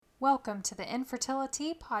Welcome to the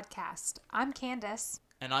Infertility podcast. I'm Candace.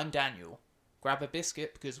 And I'm Daniel. Grab a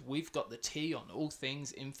biscuit because we've got the tea on all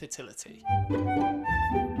things infertility.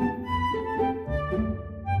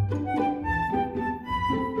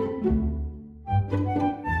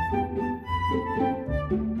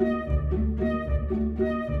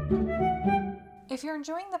 If you're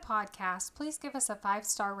enjoying the podcast, please give us a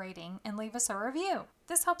 5-star rating and leave us a review.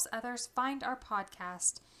 This helps others find our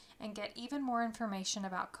podcast and get even more information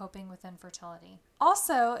about coping with infertility.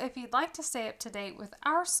 Also, if you'd like to stay up to date with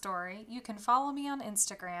our story, you can follow me on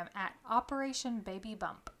Instagram at Operation Baby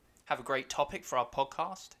Bump. Have a great topic for our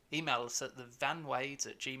podcast? Email us at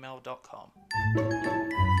thevanwades@gmail.com.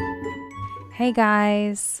 Hey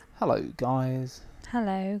guys. Hello, guys.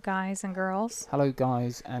 Hello guys and girls. Hello,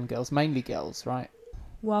 guys and girls. Mainly girls, right?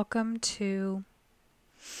 Welcome to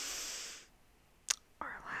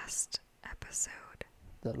our last episode.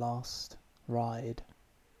 The last ride.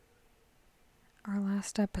 Our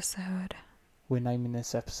last episode. We're naming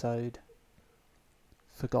this episode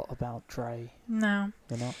Forgot About Dre. No.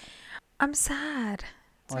 You're not? I'm sad.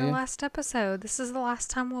 It's our last episode. This is the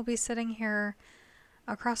last time we'll be sitting here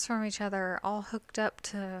across from each other, all hooked up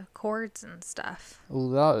to cords and stuff.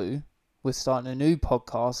 Although, we're starting a new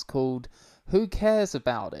podcast called Who Cares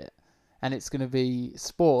About It? And it's going to be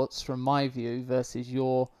sports from my view versus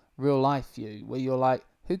your real life view, where you're like,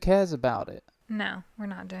 who cares about it? No, we're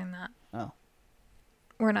not doing that. Oh.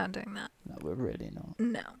 We're not doing that. No, we're really not.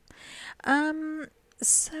 No.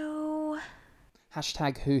 So...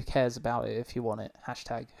 Hashtag who cares about it if you want it.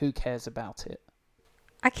 Hashtag who cares about it.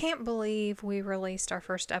 I can't believe we released our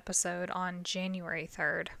first episode on January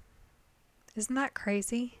 3rd. Isn't that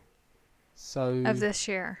crazy? So... Of this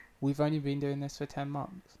year. We've only been doing this for 10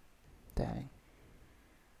 months. Dang.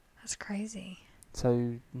 That's crazy.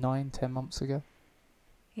 So 9-10 months ago?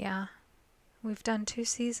 Yeah. We've done 2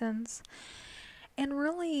 seasons. And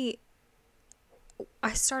really,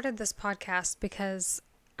 I started this podcast because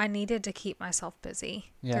I needed to keep myself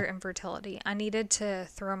busy through infertility. I needed to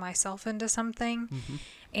throw myself into something. Mm-hmm.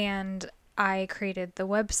 And I created the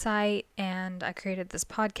website and I created this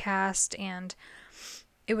podcast. And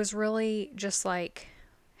it was really just like,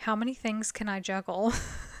 how many things can I juggle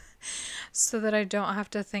so that I don't have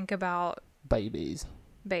to think about babies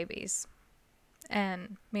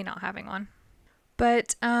and me not having one.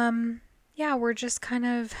 But yeah, we're just kind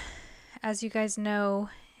of, as you guys know,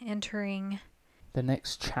 entering the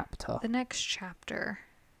next chapter.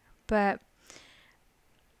 But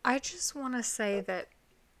I just want to say that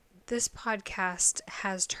this podcast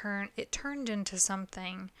has turned into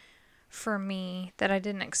something for me that I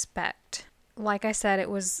didn't expect. Like I said, it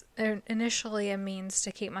was initially a means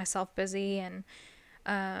to keep myself busy and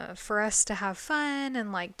for us to have fun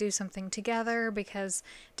and like do something together, because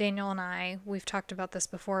Daniel and I, we've talked about this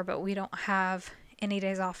before, but we don't have any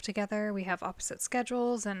days off together. We have opposite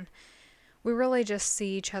schedules and we really just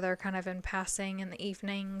see each other kind of in passing in the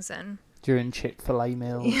evenings and during Chick-fil-A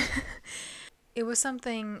meals. It was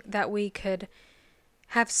something that we could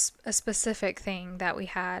have a specific thing that we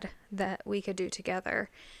had that we could do together.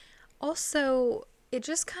 Also, it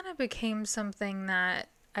just kind of became something that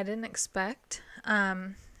I didn't expect.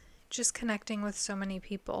 Just connecting with so many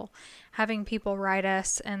people, having people write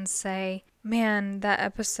us and say, man, that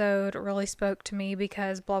episode really spoke to me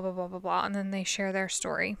because blah, blah, blah, blah, blah. And then they share their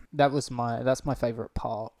story. That's my favorite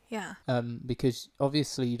part. Yeah. Because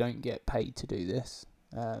obviously you don't get paid to do this.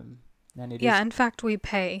 And in fact, we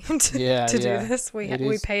pay to do this.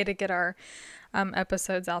 We pay to get our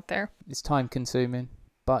episodes out there. It's time consuming,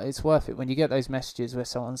 but it's worth it when you get those messages where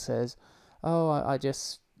someone says, oh, I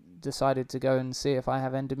just decided to go and see if I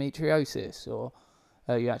have endometriosis, or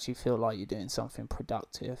you actually feel like you're doing something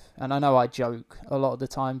productive. And I know I joke a lot of the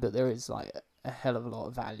time, but there is like a hell of a lot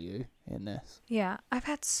of value in this. Yeah, I've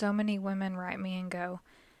had so many women write me and go,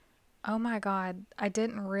 oh my God, I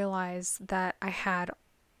didn't realize that I had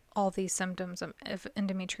all these symptoms of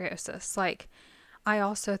endometriosis. Like, I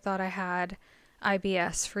also thought I had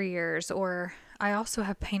IBS for years, or I also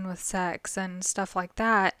have pain with sex and stuff like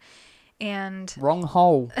that. And wrong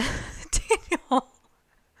hole. Daniel,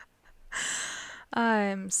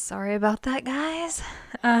 I'm sorry about that, guys.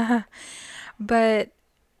 But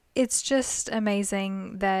it's just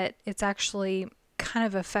amazing that it's actually kind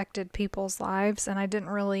of affected people's lives, and I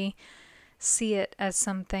didn't really see it as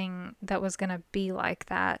something that was going to be like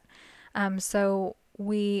that. So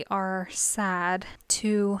we are sad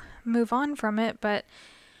to move on from it, but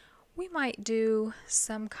we might do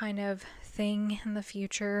some kind of thing in the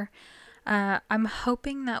future. I'm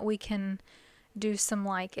hoping that we can do some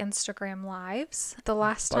like Instagram lives. The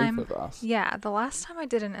last time I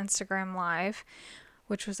did an Instagram live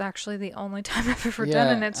which was actually the only time I've ever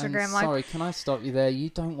done an Instagram Live. Sorry, can I stop you there? You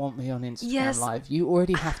don't want me on Instagram Yes. Live. You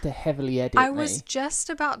already have to heavily edit me. I was just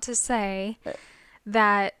about to say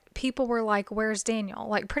that people were like, where's Daniel?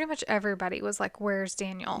 Like, pretty much everybody was like, where's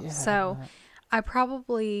Daniel? Yeah. So I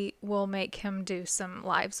probably will make him do some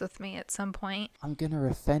lives with me at some point. I'm going to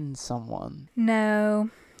offend someone. No,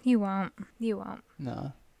 you won't. You won't.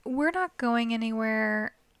 No. We're not going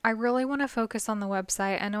anywhere. I really want to focus on the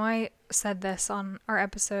website. I know I said this on our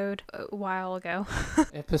episode a while ago.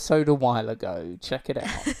 Episode a while ago. Check it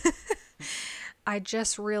out. I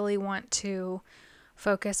just really want to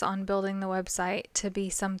focus on building the website to be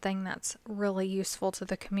something that's really useful to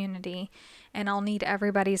the community. And I'll need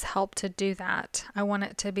everybody's help to do that. I want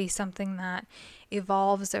it to be something that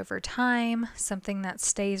evolves over time, something that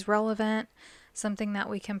stays relevant, something that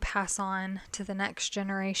we can pass on to the next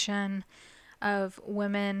generation of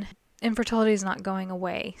women. Infertility is not going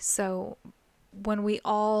away. So when we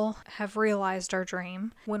all have realized our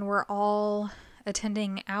dream, when we're all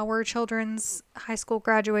attending our children's high school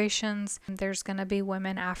graduations, there's going to be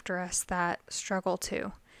women after us that struggle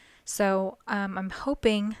too. So I'm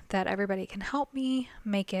hoping that everybody can help me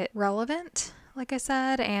make it relevant, like I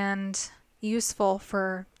said, and useful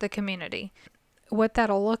for the community. What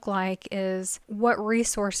that'll look like is, what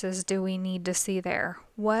resources do we need to see there?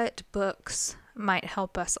 What books might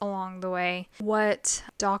help us along the way? What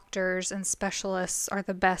doctors and specialists are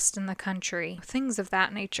the best in the country? Things of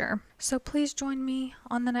that nature. So please join me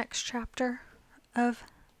on the next chapter of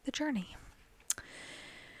the journey. All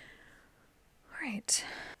right,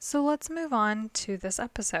 so let's move on to this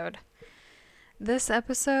episode. This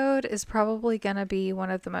episode is probably going to be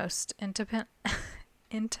one of the most intimate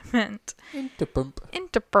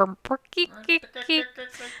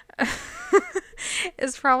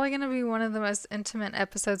is probably going to be one of the most intimate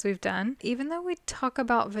episodes we've done. Even though we talk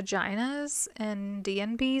about vaginas and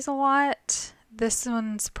DNBs a lot, this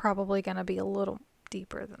one's probably going to be a little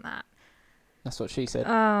deeper than that. That's what she said.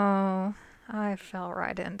 Oh, I fell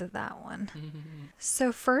right into that one.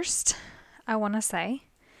 So first, I want to say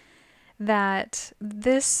that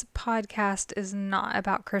this podcast is not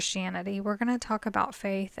about Christianity. We're going to talk about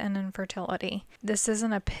faith and infertility. This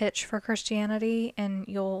isn't a pitch for Christianity, and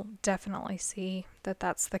you'll definitely see that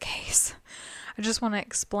that's the case. I just want to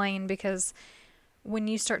explain, because when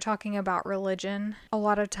you start talking about religion, a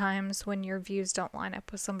lot of times when your views don't line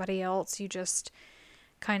up with somebody else, you just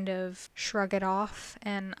kind of shrug it off.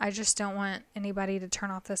 And I just don't want anybody to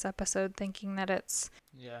turn off this episode thinking that it's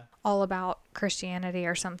all about Christianity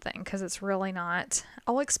or something, because it's really not.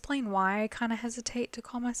 I'll explain why I kind of hesitate to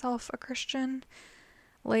call myself a Christian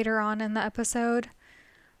later on in the episode,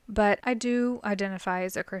 but I do identify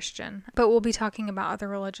as a Christian. But we'll be talking about other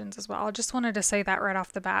religions as well. I just wanted to say that right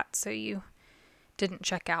off the bat so you didn't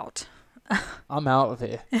check out. I'm out of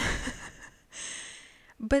here.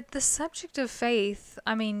 But the subject of faith,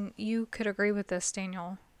 I mean, you could agree with this,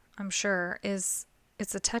 Daniel, I'm sure, it's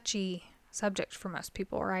a touchy subject for most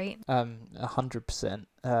people, right? 100%.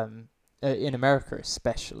 In America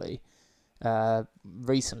especially.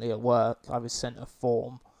 Recently at work, I was sent a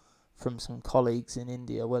form from some colleagues in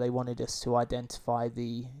India where they wanted us to identify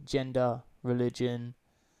the gender, religion,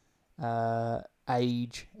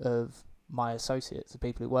 age of my associates, the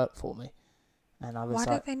people who work for me. And I was Why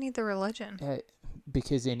do they need the religion?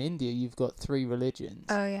 Because in India you've got 3 religions.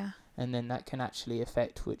 Oh, yeah. And then that can actually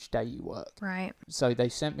affect which day you work. Right. So they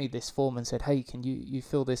sent me this form and said, hey, can you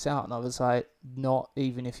fill this out? And I was like, not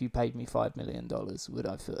even if you paid me $5 million would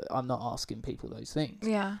I fill it. I'm not asking people those things.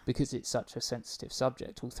 Yeah. Because it's such a sensitive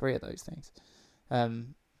subject, all 3 of those things.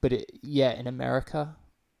 But in America,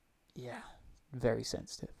 very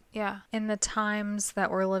sensitive. Yeah. In the times that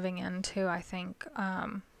we're living in too, I think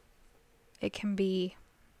it can be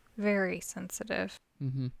very sensitive.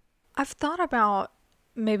 Mm-hmm. I've thought about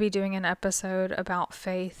maybe doing an episode about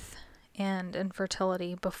faith and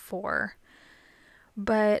infertility before,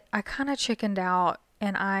 but I kind of chickened out,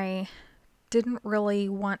 and I didn't really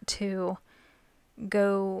want to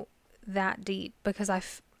go that deep because I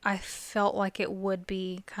felt like it would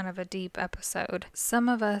be kind of a deep episode. Some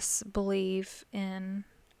of us believe in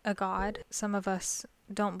a God. Some of us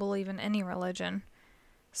don't believe in any religion.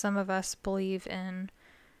 Some of us believe in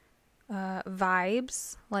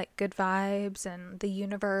vibes, like good vibes and the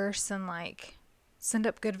universe, and like send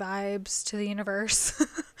up good vibes to the universe.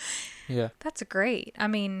 Yeah. That's great. I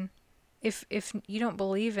mean, if you don't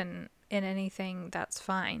believe in anything, that's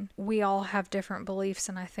fine. We all have different beliefs,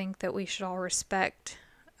 and I think that we should all respect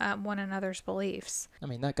one another's beliefs. I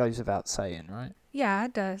mean, that goes without saying, right? Yeah,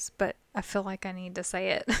 it does, but I feel like I need to say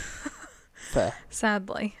it. Fair.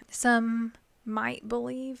 Sadly. Some might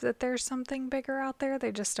believe that there's something bigger out there.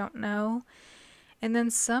 They just don't know. And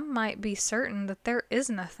then some might be certain that there is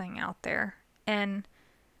nothing out there. And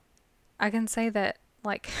I can say that,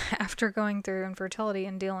 like, after going through infertility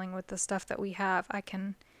and dealing with the stuff that we have, I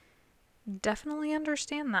can definitely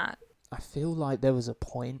understand that. I feel like there was a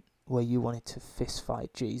point where you wanted to fist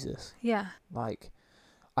fight Jesus. Yeah. Like,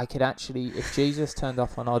 I could actually, if Jesus turned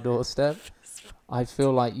up on our doorstep, I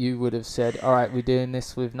feel like you would have said, all right, we're doing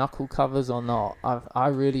this with knuckle covers or not. I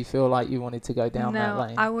really feel like you wanted to go down that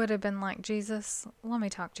lane. I would have been like, Jesus, let me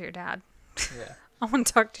talk to your dad. Yeah. I want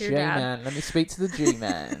to talk to your dad. J-Man, let me speak to the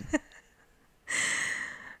G-Man.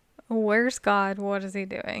 Where's God? What is he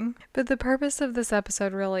doing? But the purpose of this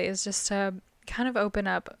episode really is just to kind of open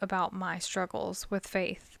up about my struggles with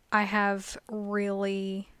faith. I have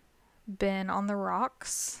really been on the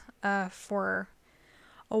rocks for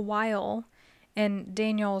a while, and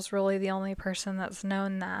Daniel's really the only person that's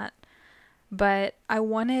known that. But I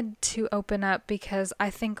wanted to open up because I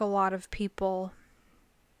think a lot of people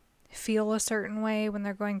feel a certain way when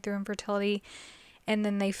they're going through infertility, and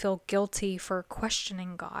then they feel guilty for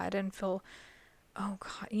questioning God and feel, oh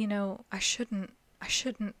God, I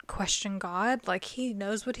shouldn't question God. Like, he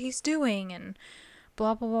knows what he's doing and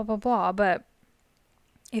blah, blah, blah, blah, blah. But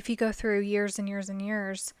if you go through years and years and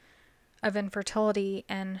years of infertility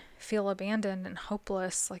and feel abandoned and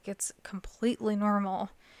hopeless, like, it's completely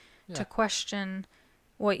normal to question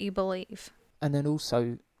what you believe. And then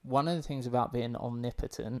also, one of the things about being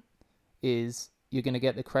omnipotent is you're going to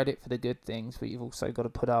get the credit for the good things, but you've also got to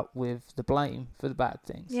put up with the blame for the bad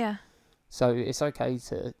things. Yeah. So it's okay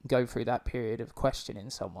to go through that period of questioning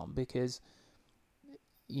someone because,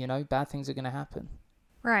 bad things are going to happen.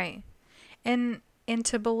 Right. And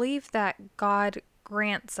to believe that God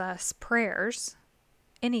grants us prayers,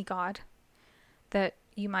 any God that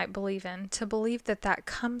you might believe in, to believe that that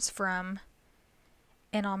comes from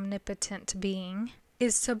an omnipotent being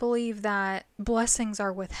is to believe that blessings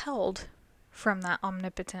are withheld from that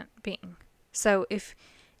omnipotent being. So if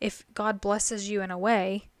God blesses you in a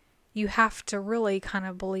way, you have to really kind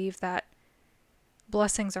of believe that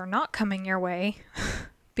blessings are not coming your way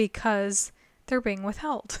because they're being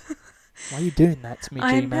withheld. Why are you doing that to me,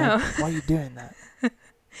 G-Man? Why are you doing that?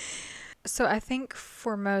 So I think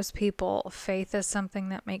for most people, faith is something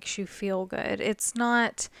that makes you feel good. It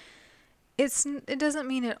doesn't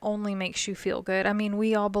mean it only makes you feel good. I mean,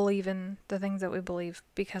 we all believe in the things that we believe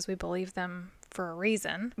because we believe them for a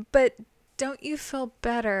reason. But don't you feel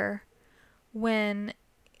better when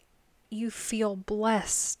you feel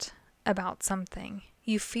blessed about something?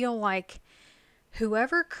 You feel like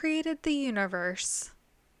whoever created the universe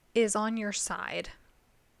is on your side.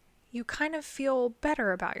 You kind of feel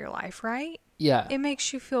better about your life, right? Yeah. It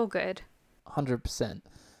makes you feel good. 100%.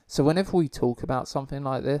 So whenever we talk about something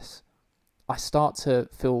like this, I start to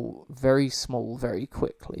feel very small very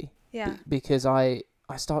quickly. Yeah. Because I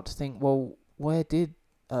start to think, well, where did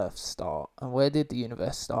Earth start? And where did the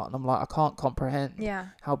universe start? And I'm like, I can't comprehend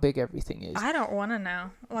how big everything is. I don't want to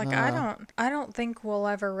know. Like, no. I don't think we'll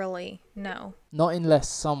ever really know. Not unless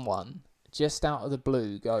someone just out of the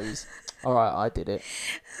blue goes, all right, I did it.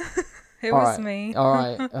 It was me. All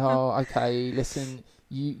right. Oh, okay. Listen,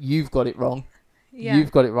 you've got it wrong. Yeah.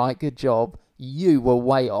 You've got it right. Good job. You were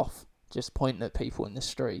way off, just pointing at people in the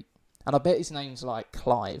street. And I bet his name's like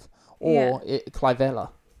Clive or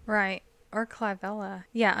Clivella. Right. Or Clivella.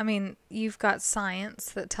 Yeah, I mean, you've got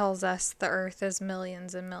science that tells us the Earth is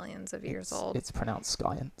millions and millions of years old. It's pronounced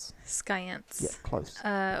science. Science. Yeah, close.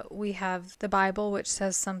 We have the Bible, which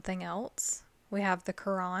says something else. We have the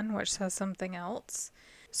Quran, which says something else.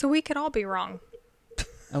 So we could all be wrong.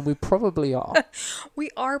 And we probably are.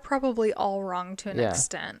 We are probably all wrong to an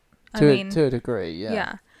extent. To a degree, yeah.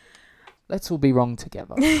 Yeah. Let's all be wrong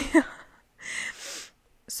together.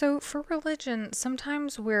 So for religion,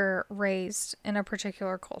 sometimes we're raised in a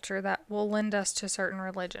particular culture that will lend us to certain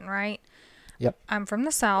religion, right? Yep. I'm from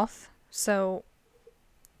the South, so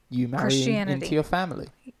you marry into your family.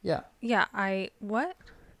 Yeah. Yeah, what?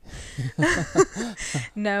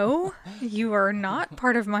 No, you are not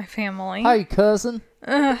part of my family. Hey, cousin.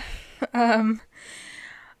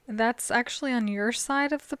 That's actually on your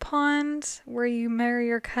side of the pond where you marry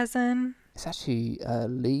your cousin. It's actually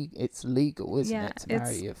it's legal, isn't it, to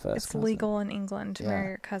marry your first cousin? It's legal in England to marry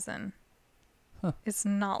your cousin. Huh. It's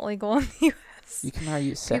not legal in the US. You can marry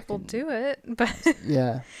your second. People do it, but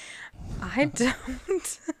yeah. I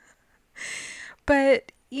don't.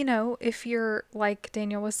 But, if you're, like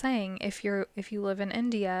Daniel was saying, if you live in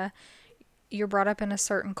India, you're brought up in a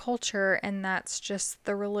certain culture, and that's just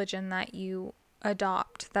the religion that you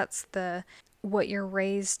adopt. That's what you're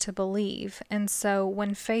raised to believe. And so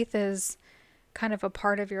when faith is kind of a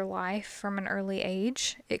part of your life from an early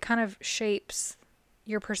age, it kind of shapes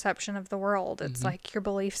your perception of the world. It's like your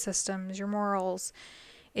belief systems, your morals.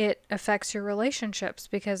 It affects your relationships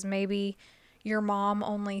because maybe your mom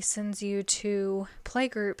only sends you to play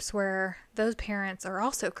groups where those parents are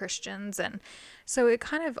also Christians. And so it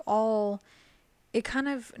kind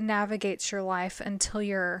of navigates your life until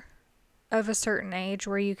you're of a certain age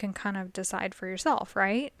where you can kind of decide for yourself,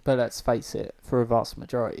 right? But let's face it, for a vast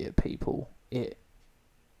majority of people, it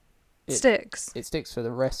sticks. It sticks for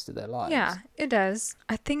the rest of their lives. Yeah, it does.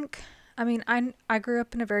 I grew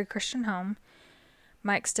up in a very Christian home.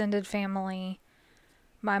 My extended family,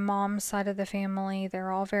 my mom's side of the family,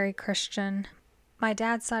 they're all very Christian. My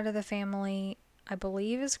dad's side of the family, I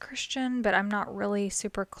believe, is Christian, but I'm not really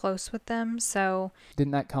super close with them, so...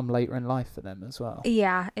 Didn't that come later in life for them as well?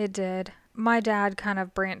 Yeah, it did. My dad kind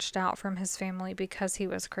of branched out from his family because he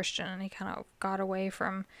was Christian, and he kind of got away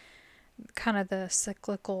from kind of the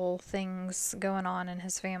cyclical things going on in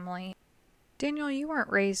his family. Daniel, you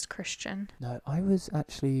weren't raised Christian. No, I was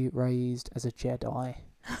actually raised as a Jedi.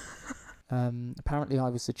 Apparently I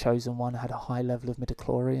was the chosen one, had a high level of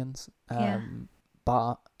midichlorians.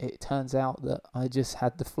 But it turns out that I just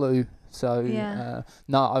had the flu. So,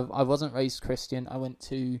 no, I wasn't raised Christian. I went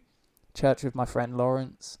to church with my friend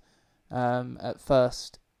Lawrence at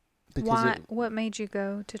first. Because what made you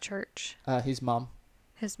go to church? His mum.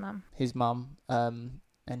 His mum. His mum,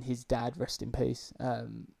 and his dad, rest in peace,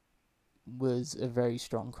 was a very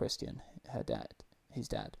strong Christian. His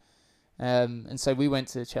dad. And so we went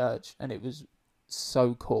to the church, and it was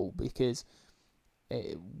so cool because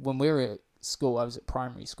when we were at school, I was at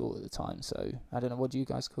primary school at the time, so I don't know, what do you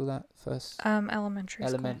guys call that first? Elementary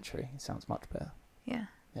school. Elementary. It sounds much better. Yeah.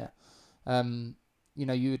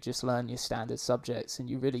 You would just learn your standard subjects, and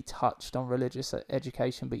you really touched on religious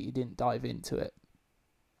education, but you didn't dive into it.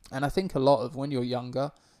 And I think a lot of, when you're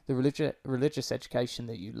younger, the religious education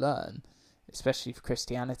that you learn, especially for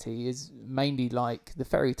Christianity, is mainly like the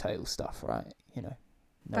fairy tale stuff, right?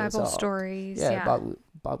 Bible stories. Yeah.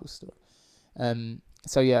 Bible story.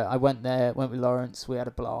 I went with Lawrence. We had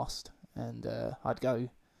a blast, and I'd go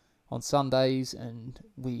on Sundays, and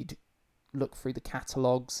we'd look through the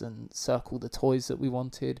catalogues and circle the toys that we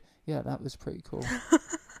wanted. Yeah, that was pretty cool.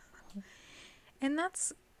 And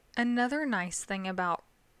that's another nice thing about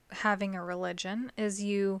having a religion, is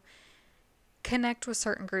you connect with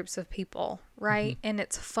certain groups of people, right? And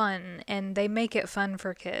it's fun, and they make it fun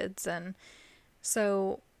for kids. And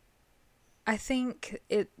so I think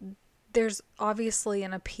there's obviously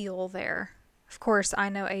an appeal there. Of course, I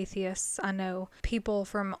know atheists. I know people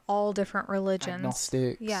from all different religions.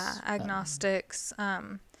 Agnostics. Yeah, agnostics.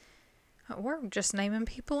 We're just naming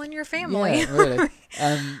people in your family. Yeah, really.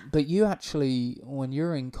 But you actually, when you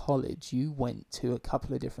were in college, you went to a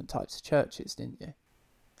couple of different types of churches, didn't you?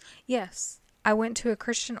 Yes. I went to a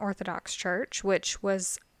Christian Orthodox church, which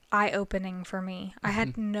was eye-opening for me. I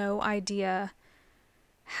had no idea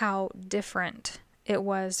how different it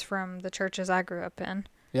was from the churches I grew up in.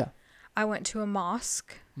 Yeah. I went to a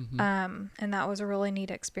mosque, and that was a really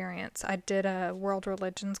neat experience. I did a world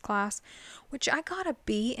religions class, which I got a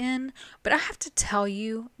B in, but I have to tell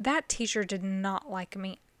you, that teacher did not like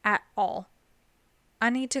me at all. I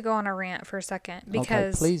need to go on a rant for a second,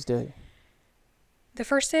 because... Okay, please do. The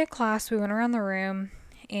first day of class, we went around the room,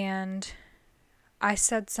 and I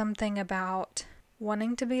said something about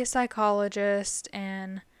wanting to be a psychologist,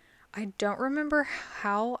 and I don't remember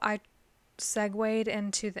how I segued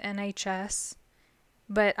into the NHS,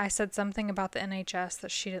 but I said something about the NHS that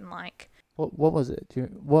she didn't like. What was it?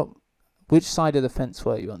 Which side of the fence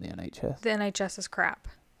were you on the NHS? The NHS is crap.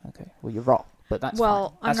 Okay, well, you're wrong, but that's fine.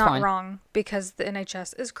 Well, I'm not wrong, because the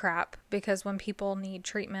NHS is crap, because when people need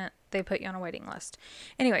treatment, they put you on a waiting list.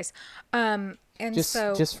 Anyways,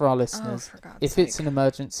 just for our listeners, if it's an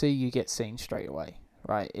emergency, you get seen straight away,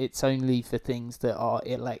 right? It's only for things that are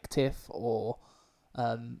elective or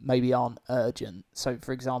maybe aren't urgent. So,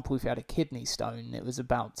 for example, if you had a kidney stone, it was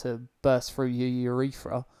about to burst through your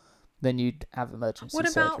urethra, then you'd have emergency surgery.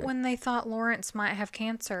 What about when they thought Lawrence might have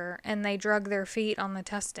cancer and they drug their feet on the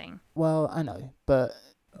testing? Well, I know, but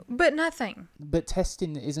nothing. But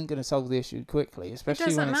testing isn't going to solve the issue quickly,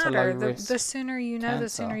 especially when it's a low risk. The sooner you know, the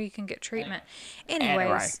sooner you can get treatment.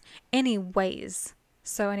 Anyways.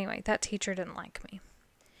 So anyway, that teacher didn't like me.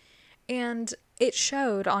 And it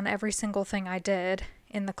showed on every single thing I did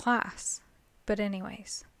in the class. But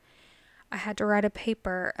anyways, I had to write a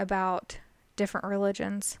paper about different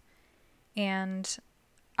religions. And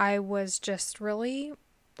I was just really,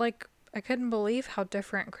 I couldn't believe how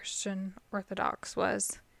different Christian Orthodox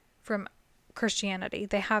was from Christianity.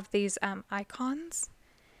 They have these icons,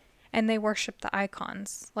 and they worship the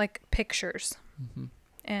icons, like pictures Mm-hmm.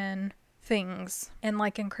 and things. And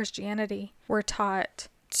like in Christianity, we're taught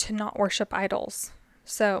to not worship idols.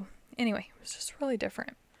 So anyway, it was just really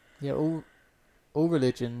different. Yeah, all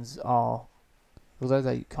religions are, although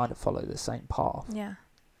they kind of follow the same path, Yeah.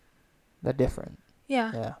 they're different.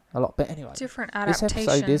 Yeah. Yeah, a lot. But anyway, Different this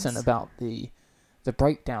episode isn't adaptations. about the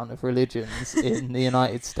breakdown of religions in the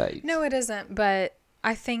United States. No, it isn't, but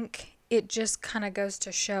I think it just kind of goes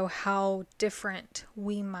to show how different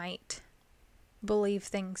we might believe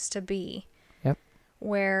things to be. Yep.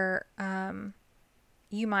 Where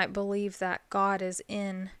you might believe that God is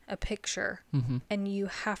in a picture, Mm-hmm. and you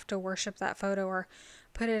have to worship that photo or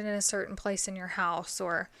put it in a certain place in your house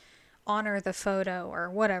or honor the photo or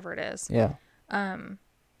whatever it is. Yeah.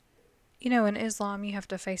 You know, in Islam, you have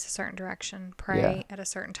to face a certain direction, pray at a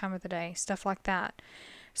certain time of the day, stuff like that.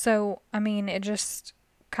 So, I mean, it just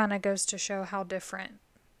kind of goes to show how different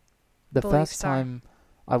The beliefs first time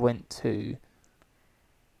I went to...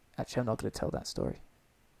 Actually, I'm not going to tell that story.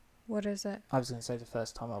 What is it? I was going to say the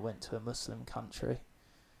first time I went to a Muslim country,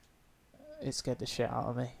 it scared the shit out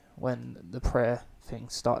of me when the prayer thing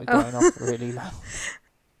started going off really loud.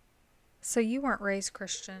 So you weren't raised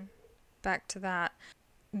Christian. Back to that.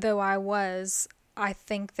 Though I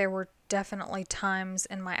think there were definitely times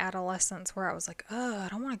in my adolescence where I was like, I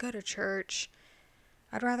don't want to go to church.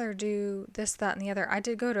 I'd rather do this, that, and the other. I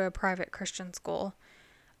did go to a private Christian school,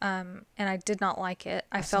 and I did not like it.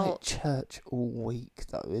 I felt like church all week,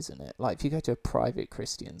 though, isn't it? Like, if you go to a private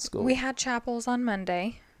Christian school... We had chapels on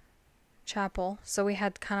Monday. So we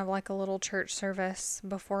had kind of like a little church service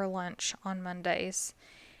before lunch on Mondays.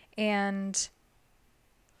 And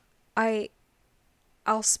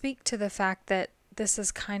I'll speak to the fact that this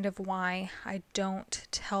is kind of why I don't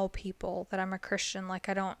tell people that I'm a Christian. Like,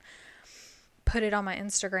 I don't put it on my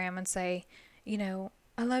Instagram and say, you know,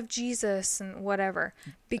 I love Jesus and whatever.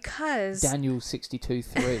 Because... Daniel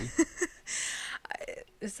 62:3.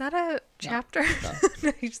 Is that a chapter? No.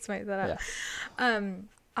 No, you just made that up. Yeah.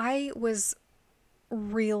 I was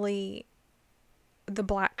really the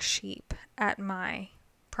black sheep at my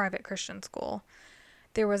private Christian school.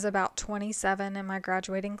 There was about 27 in my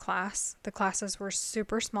graduating class. The classes were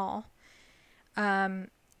super small. And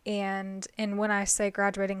when I say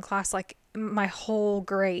graduating class, like my whole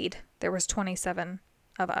grade, there was 27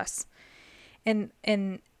 of us. And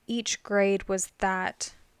each grade was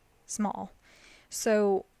that small.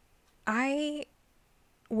 So I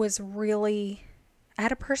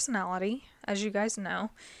had a personality, as you guys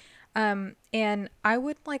know. And I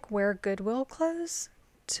would like wear Goodwill clothes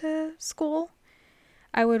to school.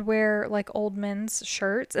 I would wear like old men's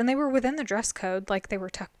shirts, and they were within the dress code. Like, they were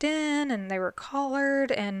tucked in and they were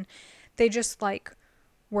collared, and they just like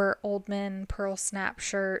were old men pearl snap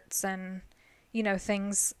shirts and, you know,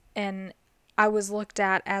 things. And I was looked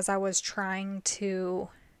at as I was trying to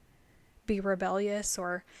be rebellious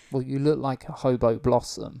or... Well, you look like a hobo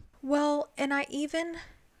blossom. Well, and I even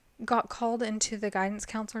got called into the guidance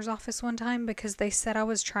counselor's office one time because they said I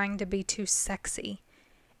was trying to be too sexy.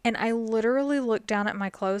 And I literally looked down at my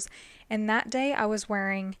clothes, and that day I was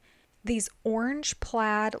wearing these orange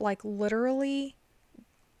plaid, like literally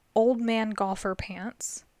old man golfer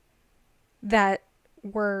pants that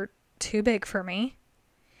were too big for me,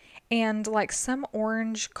 and like some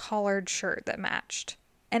orange collared shirt that matched.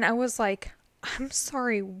 And I was like, I'm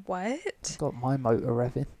sorry, what? Got my motor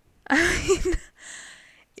revving. I mean,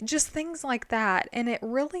 just things like that. And it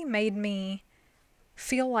really made me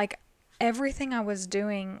feel like everything I was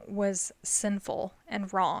doing was sinful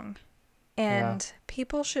and wrong. And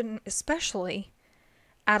people shouldn't, especially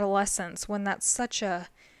adolescents, when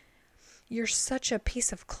you're such a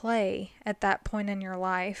piece of clay at that point in your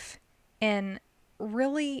life. And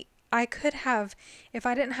really, if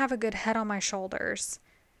I didn't have a good head on my shoulders,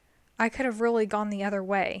 I could have really gone the other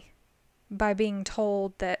way by being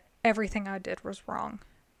told that everything I did was wrong.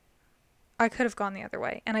 I could have gone the other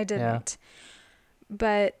way, and I didn't. Yeah.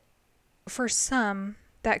 But for some,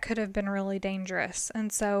 that could have been really dangerous.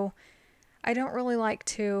 And so I don't really like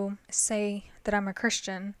to say that I'm a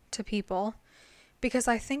Christian to people because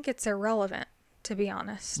I think it's irrelevant, to be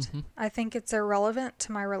honest. Mm-hmm. I think it's irrelevant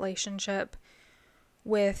to my relationship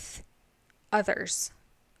with others.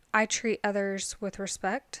 I treat others with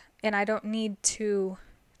respect, and I don't need to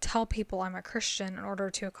tell people I'm a Christian in order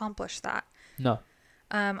to accomplish that. No.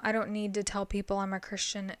 I don't need to tell people I'm a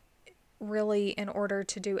Christian really in order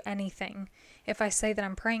to do anything. If I say that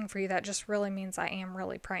I'm praying for you, that just really means I am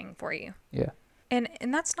really praying for you. Yeah. And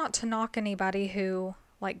that's not to knock anybody who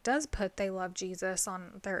like does put they love Jesus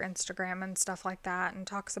on their Instagram and stuff like that and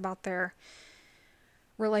talks about their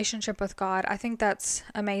relationship with God. I think that's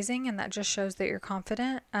amazing, and that just shows that you're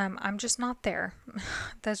confident. I'm just not there.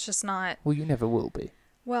 That's just not. Well, you never will be.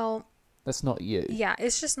 Well, That's not you. yeah,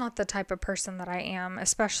 it's just not the type of person that I am,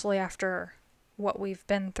 especially after what we've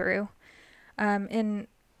been through.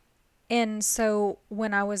 And so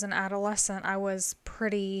when I was an adolescent, I was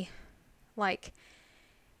pretty like,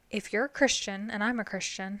 if you're a Christian and I'm a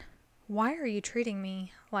Christian, why are you treating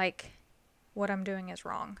me like what I'm doing is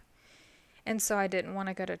wrong? And so I didn't want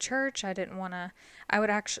to go to church. I didn't want to.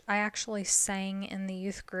 I actually sang in the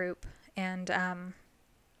youth group, and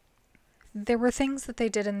there were things that they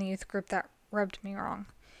did in the youth group that rubbed me wrong.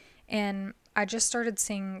 And I just started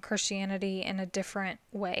seeing Christianity in a different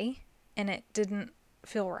way, and it didn't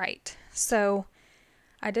feel right. So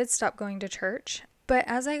I did stop going to church. But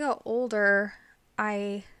as I got older,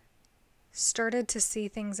 I started to see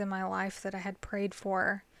things in my life that I had prayed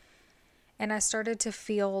for. And I started to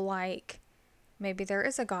feel like maybe there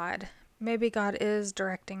is a God. Maybe God is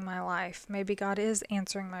directing my life. Maybe God is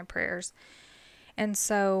answering my prayers. And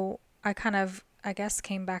so I kind of, I guess,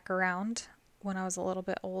 came back around when I was a little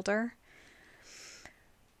bit older.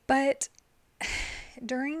 But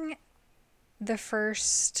during the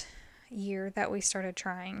first year that we started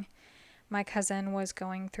trying, my cousin was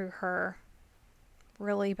going through her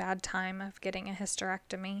really bad time of getting a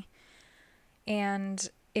hysterectomy. And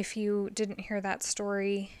if you didn't hear that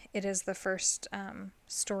story, it is the first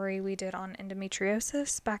story we did on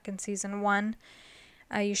endometriosis back in season 1.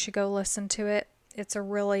 You should go listen to it. It's a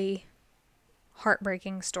really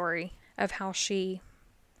heartbreaking story of how she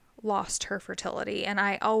lost her fertility. And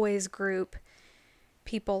I always group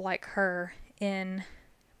people like her in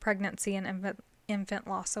Pregnancy and Infant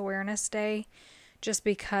Loss Awareness Day, just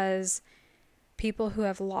because people who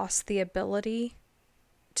have lost the ability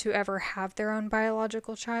to ever have their own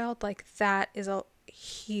biological child, like, that is a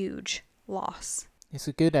huge loss. It's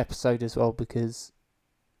a good episode as well, because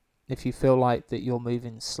if you feel like that you're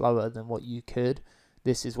moving slower than what you could,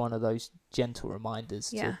 this is one of those gentle reminders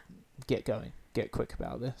to get going, get quick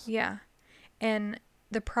about this. Yeah. And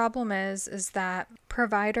the problem is that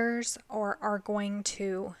providers are going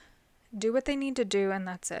to do what they need to do, and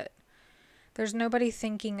that's it. There's nobody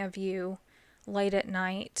thinking of you late at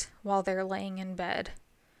night while they're laying in bed.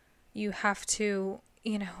 You have to,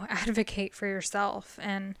 advocate for yourself.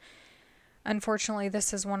 And unfortunately,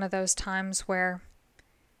 this is one of those times where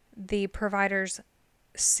the providers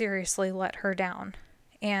seriously let her down.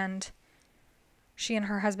 And she and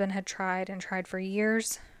her husband had tried and tried for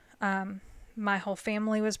years. My whole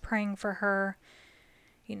family was praying for her.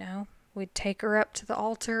 We'd take her up to the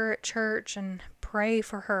altar at church and pray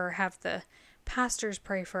for her, have the pastors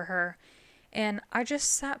pray for her. And I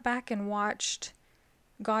just sat back and watched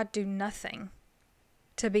God do nothing,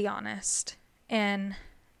 to be honest. And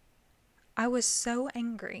I was so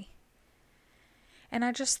angry. And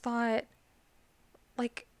I just thought,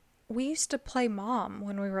 like, we used to play mom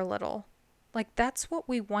when we were little. Like, that's what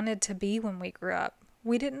we wanted to be when we grew up.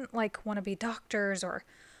 We didn't, want to be doctors or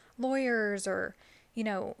lawyers or,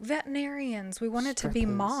 veterinarians. We wanted to be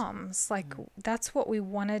moms. That's what we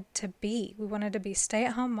wanted to be. We wanted to be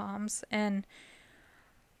stay-at-home moms. And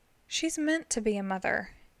she's meant to be a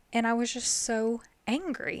mother. And I was just so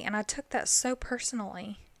angry. And I took that so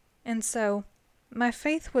personally. And so my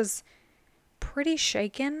faith was pretty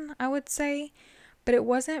shaken, I would say. But it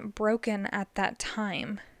wasn't broken at that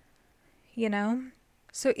time.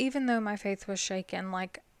 So even though my faith was shaken,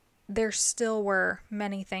 there still were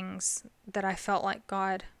many things that I felt like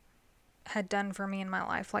God had done for me in my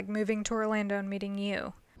life, like moving to Orlando and meeting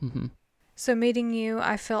you. Mm-hmm. So meeting you,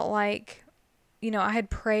 I felt like, I had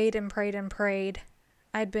prayed and prayed and prayed.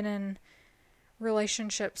 I'd been in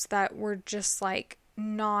relationships that were just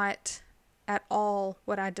not at all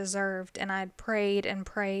what I deserved. And I'd prayed and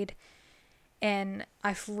prayed. And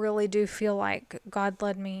I really do feel like God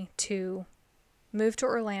led me to move to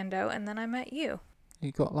Orlando, and then I met you.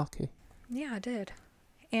 You got lucky. Yeah, I did.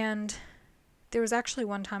 And there was actually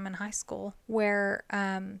one time in high school where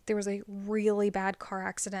there was a really bad car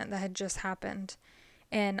accident that had just happened.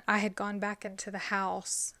 And I had gone back into the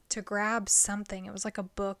house to grab something. It was like a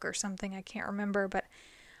book or something. I can't remember. But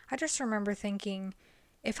I just remember thinking,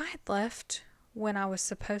 if I had left when I was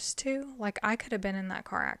supposed to, I could have been in that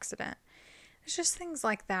car accident. It's just things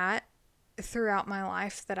like that throughout my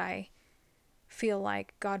life that I feel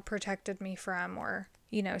like God protected me from or,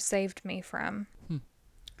 saved me from.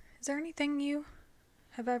 Is there anything you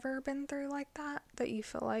have ever been through like that you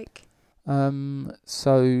feel like?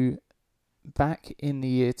 So back in the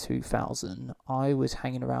year 2000, I was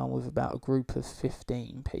hanging around with about a group of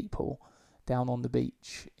 15 people down on the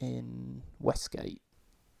beach in Westgate.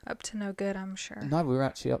 Up to no good, I'm sure. No, we were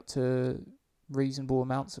actually up to reasonable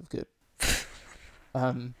amounts of good.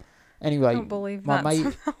 Anyway, Don't believe my that mate,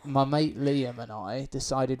 somehow. my mate Liam and I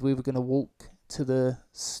decided we were going to walk to the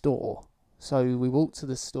store. So we walked to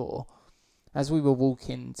the store. As we were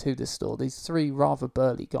walking to the store, these three rather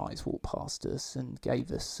burly guys walked past us and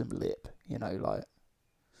gave us some lip. You know, like,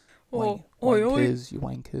 Oh, oi, oi. wankers, you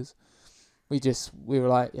wankers. We were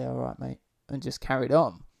like, yeah, all right, mate, and just carried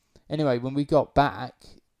on. Anyway, when we got back,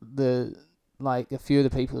 a few of the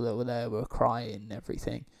people that were there were crying and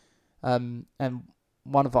everything. And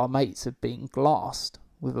one of our mates had been glassed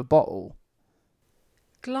with a bottle.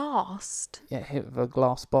 Glassed? Yeah, hit with a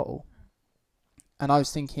glass bottle. And I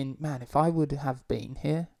was thinking, man, if I would have been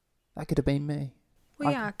here, that could have been me.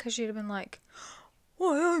 Well, yeah, because you'd have been like,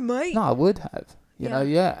 oi, oi, mate. No, I would have. You know,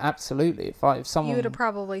 yeah, absolutely. If someone, you would have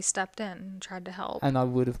probably stepped in and tried to help. And I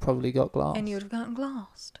would have probably got glassed. And you would have gotten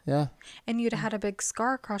glassed. Yeah. And you'd have had a big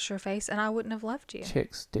scar across your face, and I wouldn't have left you.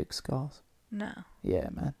 Chicks dig scars. No. Yeah,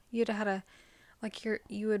 man. You'd have had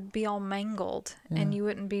you would be all mangled, and you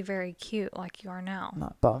wouldn't be very cute like you are now.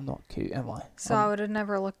 No, but I'm not cute, am I? So I would have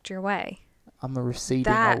never looked your way. I'm a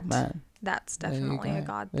receding old man. That's definitely a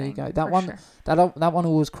God thing. There you go. That one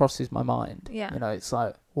always crosses my mind. Yeah. You know, it's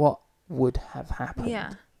like, what would have happened?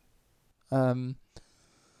 Yeah.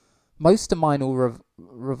 Most of mine all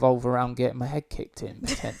revolve around getting my head kicked in,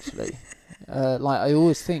 potentially. I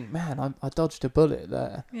always think, man, I dodged a bullet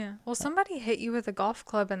there. Yeah. Well, somebody hit you with a golf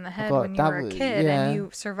club in the head when you were a kid, and you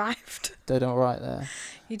survived. Did all right there.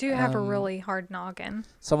 You do have a really hard noggin.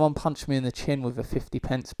 Someone punched me in the chin with a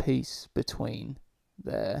 50p piece between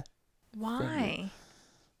there. Why?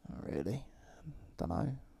 Not really. Don't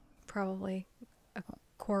know. Probably a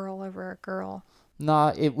quarrel over a girl.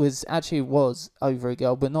 No, it was over a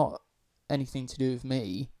girl, but not anything to do with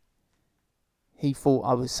me. He thought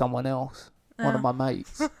I was someone else, one of my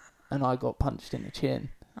mates, and I got punched in the chin.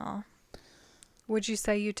 Oh. Would you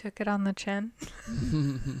say you took it on the chin?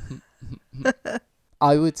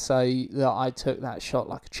 I would say that I took that shot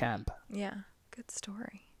like a champ. Yeah, good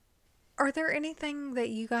story. Are there anything that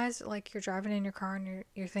you guys, like, you're driving in your car and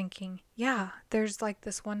you're thinking, yeah, there's like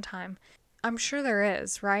this one time. I'm sure there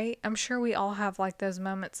is, right? I'm sure we all have like those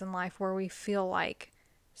moments in life where we feel like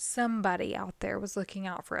somebody out there was looking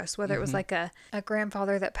out for us, whether it was like a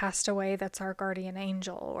grandfather that passed away that's our guardian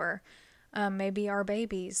angel, or maybe our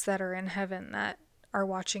babies that are in heaven that are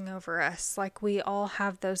watching over us. Like, we all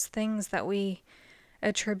have those things that we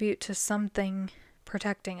attribute to something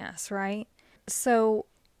protecting us, right? So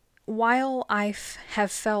while I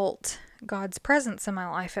have felt God's presence in my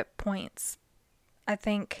life at points, I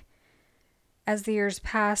think as the years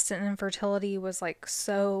passed and infertility was like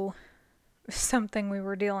so something we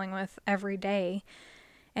were dealing with every day,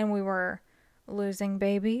 and we were losing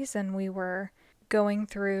babies, and we were going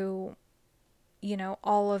through,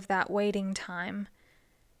 all of that waiting time,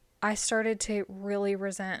 I started to really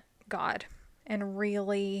resent God and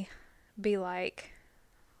really be like,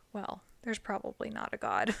 well, there's probably not a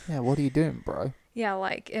God. Yeah, what are you doing, bro? Yeah,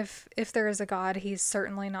 like, if there is a God, he's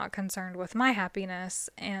certainly not concerned with my happiness,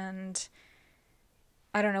 and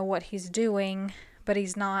I don't know what he's doing, but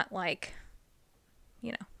he's not like,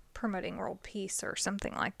 promoting world peace or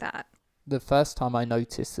something like that. The first time I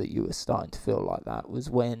noticed that you were starting to feel like that was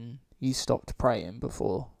when you stopped praying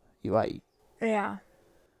before you ate. Yeah.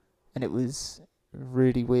 And it was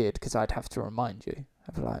really weird because I'd have to remind you.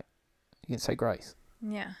 I'd be like, you can say grace.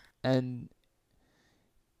 Yeah. And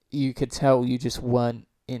you could tell you just weren't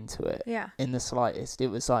into it. Yeah. In the slightest. It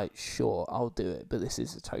was like, sure, I'll do it, but this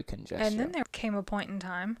is a token gesture. And then there came a point in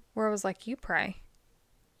time where I was like, you pray.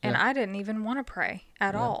 And I didn't even want to pray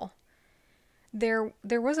at all. There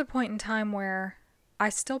was a point in time where I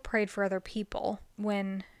still prayed for other people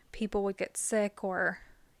when people would get sick, or,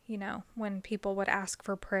 when people would ask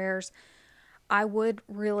for prayers. I would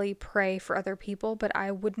really pray for other people, but I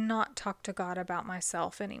would not talk to God about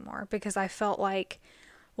myself anymore, because I felt like,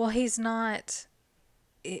 well, he's not,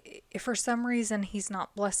 for some reason, he's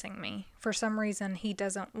not blessing me. For some reason, he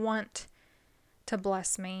doesn't want to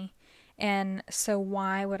bless me. And so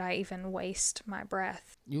why would I even waste my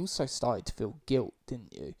breath? You also started to feel guilt,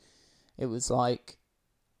 didn't you? It was like,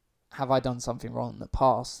 have I done something wrong in the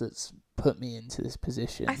past that's put me into this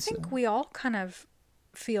position? I think we all kind of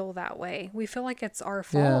feel that way. We feel like it's our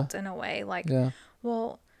fault in a way. Like,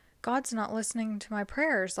 well, God's not listening to my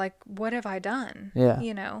prayers. Like, what have I done?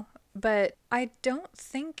 Yeah. But I don't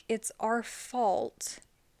think it's our fault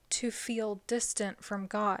to feel distant from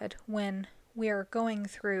God when we are going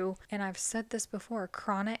through, and I've said this before,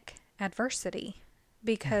 chronic adversity,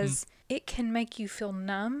 because it can make you feel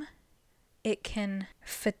numb it can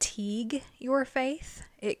fatigue your faith.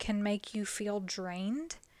 It can make you feel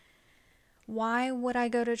drained. Why would I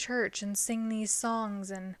go to church and sing these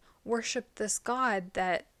songs and worship this God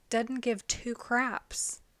that doesn't give two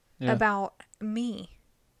craps about me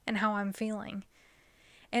and how I'm feeling?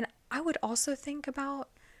 And I would also think about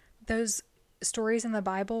those stories in the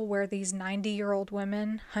Bible where these 90-year-old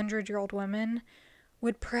women, 100-year-old women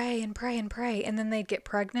would pray and pray and pray, and then they'd get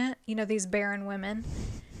pregnant, these barren women.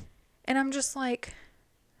 And I'm just like,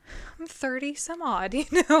 I'm 30 some odd,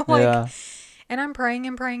 and I'm praying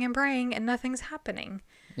and praying and praying, and nothing's happening.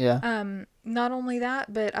 Yeah. Not only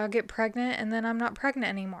that, but I'll get pregnant, and then I'm not pregnant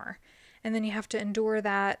anymore. And then you have to endure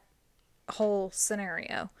that whole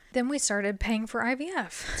scenario. Then we started paying for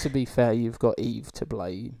IVF. To be fair, you've got Eve to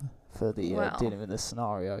blame for the Well. dealing with the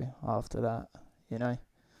scenario after that,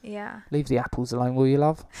 Yeah. Leave the apples alone, will you,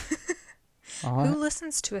 love? All right. Who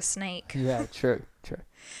listens to a snake? Yeah, true.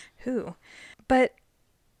 Who? But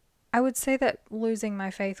I would say that losing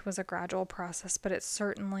my faith was a gradual process, but it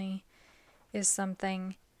certainly is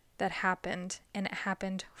something that happened, and it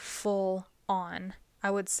happened full on,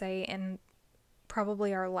 I would say, in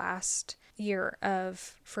probably our last year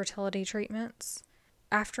of fertility treatments.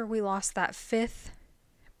 After we lost that 5th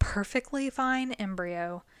perfectly fine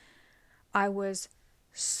embryo, I was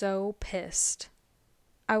so pissed.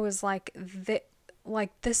 I was like,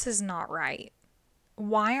 this is not right.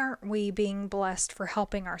 Why aren't we being blessed for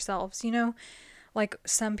helping ourselves? Like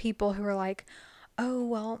some people who are like, oh,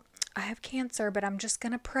 well, I have cancer, but I'm just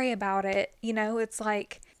going to pray about it. It's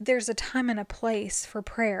like there's a time and a place for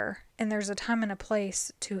prayer, and there's a time and a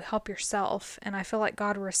place to help yourself. And I feel like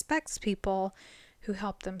God respects people who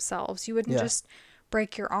help themselves. You wouldn't just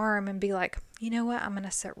break your arm and be like, you know what, I'm going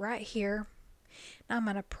to sit right here and I'm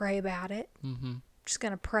going to pray about it. Mm-hmm. Just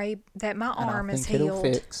going to pray that my arm is healed. healed.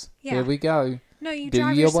 It'll fix. Yeah. Here we go. No, you do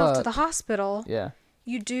drive your yourself work to the hospital. Yeah.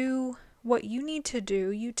 You do what you need to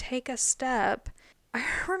do. You take a step. I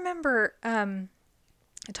remember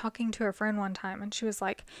talking to a friend one time, and she was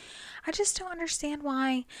like, I just don't understand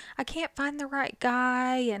why I can't find the right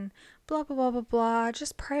guy and blah, blah, blah, blah, blah. I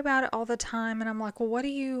just pray about it all the time. And I'm like, well, what are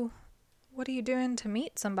you doing to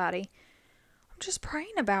meet somebody? I'm just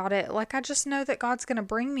praying about it. Like, I just know that God's going to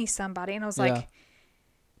bring me somebody. And I was like,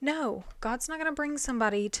 no, God's not going to bring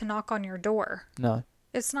somebody to knock on your door. No.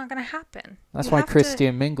 It's not going to happen. That's why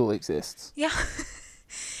Christian Mingle exists. Yeah.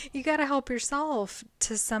 You got to help yourself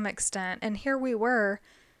to some extent. And here we were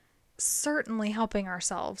certainly helping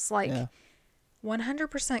ourselves. Like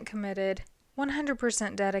 100% committed,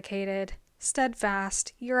 100% dedicated,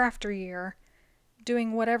 steadfast, year after year,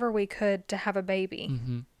 doing whatever we could to have a baby.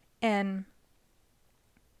 Mm-hmm. And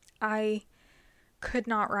I could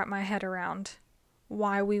not wrap my head around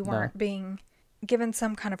why we weren't being given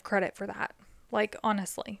some kind of credit for that. Like,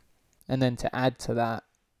 honestly. And then to add to that,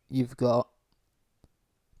 you've got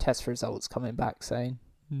test results coming back saying,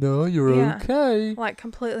 no, you're okay. Like,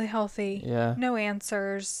 completely healthy. Yeah. No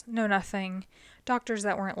answers. No nothing. Doctors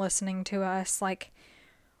that weren't listening to us. Like,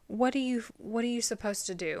 what are you supposed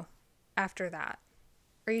to do after that?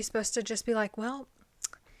 Are you supposed to just be like, well,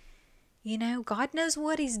 God knows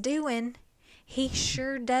what he's doing. He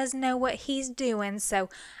sure does know what he's doing. So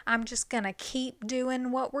I'm just going to keep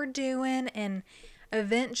doing what we're doing, and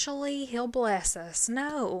eventually he'll bless us.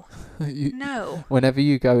 No. No. Whenever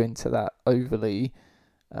you go into that overly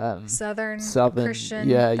Southern Christian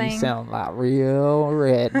thing. You sound like real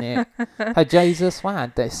redneck. Hey, Jesus, why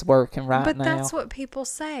ain't this working right now? But that's what people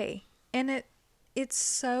say. And it's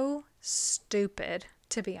so stupid,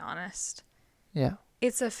 to be honest. Yeah.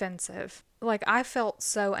 It's offensive. Like, I felt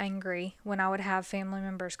so angry when I would have family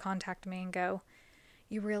members contact me and go,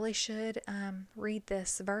 you really should read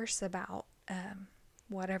this verse about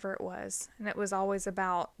whatever it was. And it was always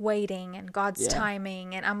about waiting and God's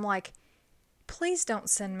timing. And I'm like, please don't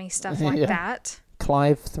send me stuff like that.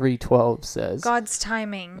 Clive 3:12 says God's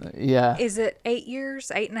timing. Is it 8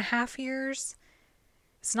 years, 8.5 years?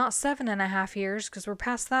 It's not 7.5 years, because we're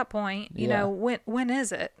past that point. You know, when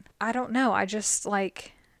is it? I don't know. I just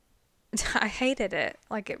I hated it.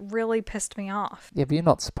 Like, it really pissed me off. Yeah, but you're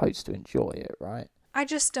not supposed to enjoy it, right? I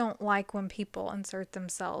just don't like when people insert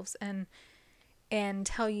themselves and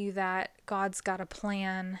tell you that God's got a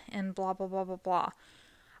plan and blah, blah, blah, blah, blah.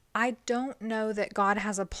 I don't know that God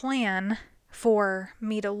has a plan for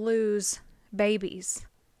me to lose babies.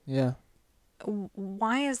 Yeah.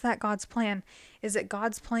 Why is that God's plan? Is it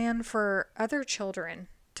God's plan for other children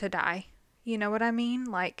to die? You know what I mean?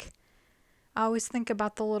 Like, I always think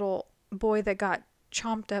about the little boy that got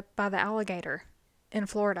chomped up by the alligator in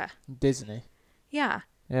Florida. Disney. Yeah.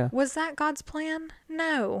 Yeah. Was that God's plan?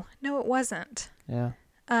 No. No, it wasn't. Yeah.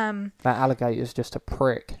 That alligator's just a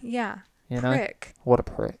prick. Yeah. You know? Prick. What a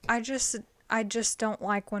prick. I just don't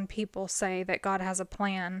like when people say that God has a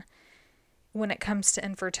plan when it comes to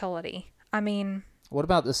infertility. I mean, what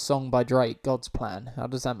about the song by Drake, God's Plan? How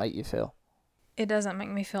does that make you feel? it doesn't make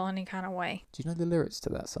me feel any kind of way. Do you know the lyrics to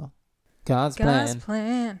that song? God's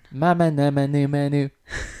plan. Mama manu.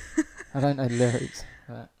 I don't know the lyrics.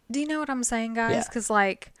 But... Do you know what I'm saying, guys? Because,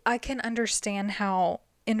 like, I can understand how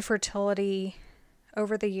infertility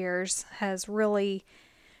over the years has really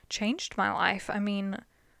changed my life. I mean,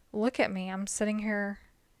 look at me. I'm sitting here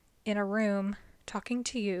in a room talking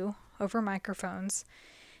to you over microphones,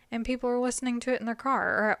 and people are listening to it in their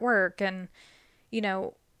car or at work. And, you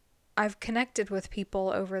know, I've connected with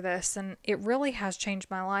people over this, and it really has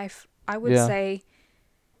changed my life. I would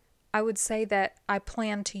say that I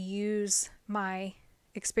plan to use my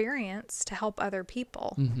experience to help other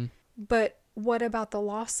people. Mm-hmm. But what about the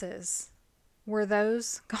losses? Were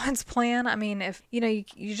those God's plan? I mean, if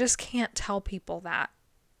you just can't tell people that.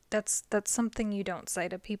 That's something you don't say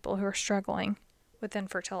to people who are struggling with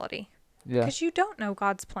infertility. Yeah. Because you don't know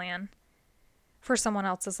God's plan for someone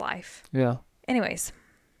else's life. Yeah. Anyways.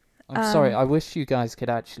 I'm sorry. I wish you guys could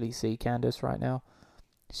actually see Candace right now.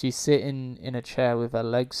 She's sitting in a chair with her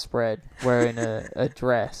legs spread, wearing a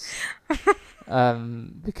dress.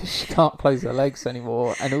 Because she can't close her legs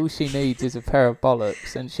anymore, and all she needs is a pair of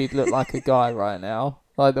bollocks, and she'd look like a guy right now.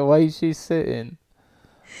 Like the way she's sitting.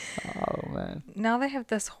 Oh man. Now they have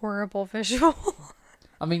this horrible visual.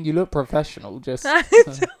 I mean, you look professional, just I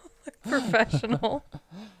don't look professional.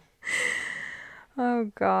 Oh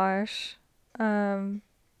gosh.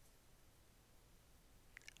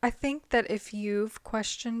 I think that if you've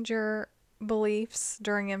questioned your beliefs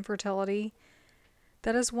during infertility,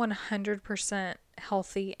 that is 100%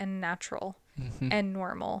 healthy and natural and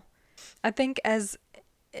normal. I think as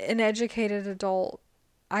an educated adult,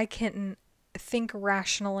 I can think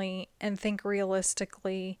rationally and think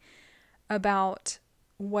realistically about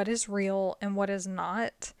what is real and what is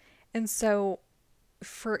not. And so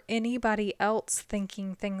for anybody else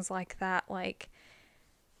thinking things like that, like,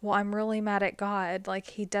 well, I'm really mad at God. Like,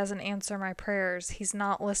 he doesn't answer my prayers. He's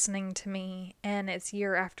not listening to me. And it's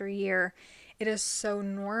year after year. It is so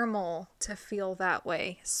normal to feel that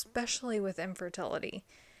way, especially with infertility.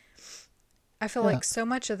 I feel like so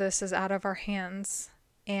much of this is out of our hands.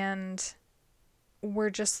 And we're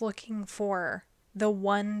just looking for the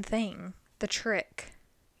one thing, the trick,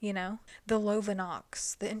 the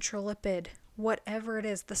Lovenox, the intralipid, whatever it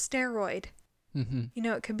is, the steroid. Mm-hmm.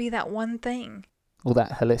 It could be that one thing. All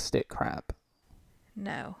that holistic crap.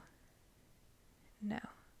 No.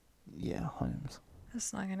 Yeah, Holmes.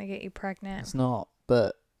 That's not going to get you pregnant. It's not.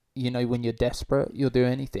 But, when you're desperate, you'll do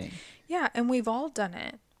anything. Yeah, and we've all done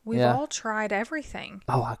it. We've all tried everything.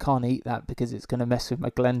 Oh, I can't eat that because it's going to mess with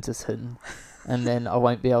my glenticin. And then I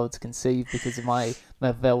won't be able to conceive because of my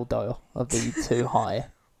Veldo will be too high.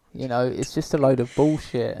 It's just a load of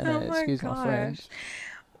bullshit. And excuse my French.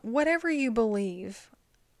 Whatever you believe,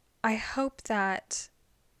 I hope that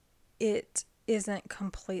it isn't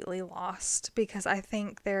completely lost, because I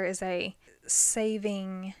think there is a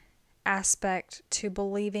saving aspect to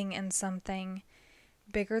believing in something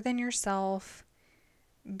bigger than yourself,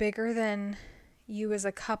 bigger than you as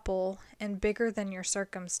a couple, and bigger than your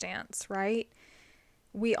circumstance, right?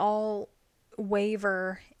 We all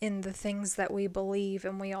waver in the things that we believe,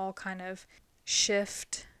 and we all kind of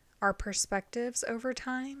shift our perspectives over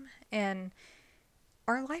time, and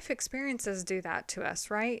our life experiences do that to us,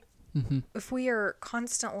 right? Mm-hmm. If we are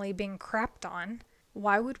constantly being crapped on,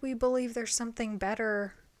 why would we believe there's something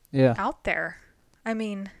better out there? I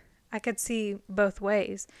mean, I could see both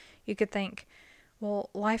ways. You could think, well,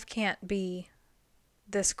 life can't be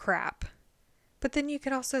this crap. But then you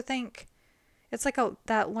could also think, it's like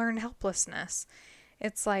that learned helplessness.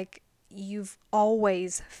 It's like you've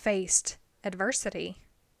always faced adversity.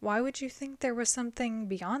 Why would you think there was something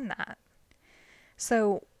beyond that?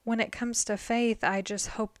 So when it comes to faith, I just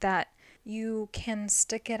hope that you can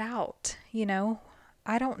stick it out.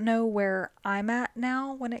 I don't know where I'm at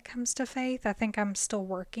now when it comes to faith. I think I'm still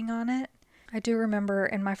working on it. I do remember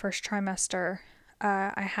in my first trimester,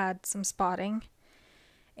 I had some spotting,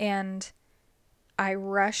 and I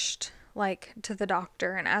rushed to the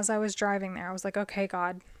doctor. And as I was driving there, I was like, okay,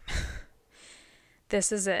 God,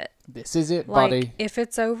 this is it. This is it, buddy. If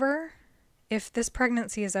it's over, if this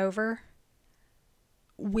pregnancy is over,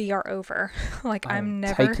 we are over. I'm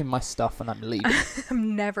never taking my stuff and I'm leaving.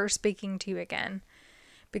 I'm never speaking to you again,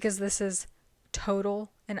 because this is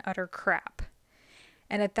total and utter crap.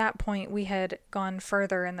 And at that point, we had gone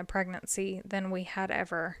further in the pregnancy than we had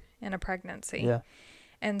ever in a pregnancy. Yeah.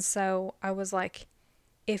 And so I was like,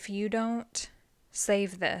 if you don't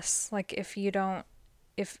save this, like if you don't,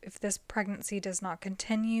 if this pregnancy does not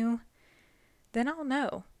continue, then I'll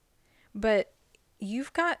know. But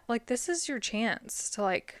you've got, like, this is your chance to,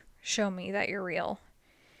 like, show me that you're real.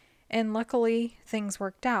 And luckily, things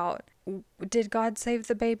worked out. Did God save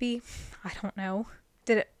the baby? I don't know.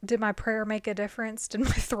 Did my prayer make a difference? Did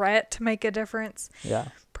my threat make a difference? Yeah.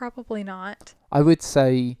 Probably not. I would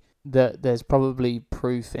say that there's probably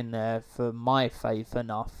proof in there for my faith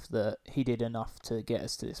enough that he did enough to get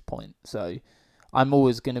us to this point. So I'm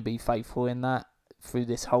always going to be faithful in that through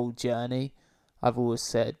this whole journey. I've always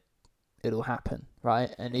said it'll happen,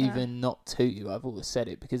 right? And Yeah. even not to you, I've always said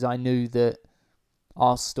it because I knew that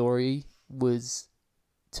our story was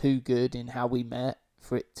too good in how we met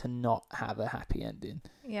for it to not have a happy ending.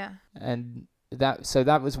 Yeah. And that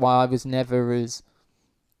was why I was never as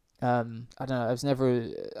I don't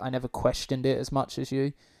know, I never questioned it as much as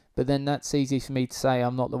you. But then that's easy for me to say.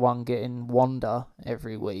 I'm not the one getting wonder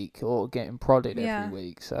every week or getting prodded every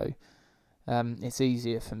week. So it's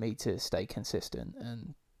easier for me to stay consistent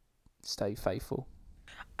and stay faithful.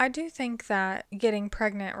 I do think that getting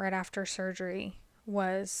pregnant right after surgery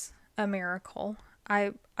was a miracle.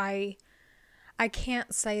 I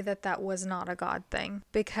can't say that was not a God thing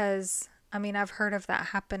because, I mean, I've heard of that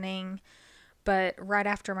happening, but right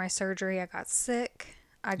after my surgery, I got sick.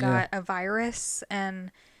 I got a virus,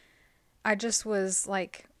 and I just was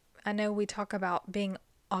like, I know we talk about being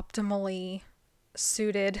optimally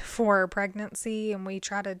suited for pregnancy, and we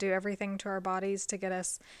try to do everything to our bodies to get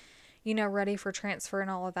us, ready for transfer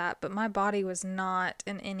and all of that, but my body was not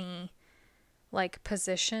in any, like,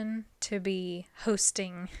 position to be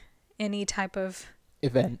hosting any type of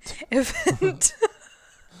event.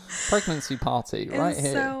 Pregnancy party right and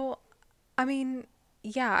here. So, I mean,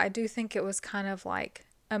 yeah, I do think it was kind of like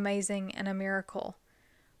amazing and a miracle.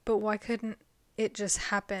 But why couldn't it just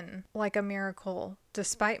happen like a miracle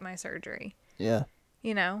despite my surgery? Yeah.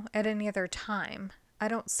 At any other time. I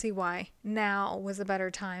don't see why now was a better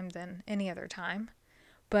time than any other time.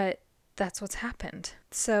 But that's what's happened.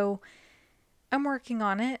 So I'm working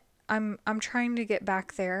on it. I'm trying to get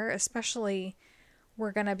back there, especially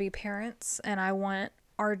we're going to be parents, and I want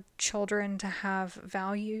our children to have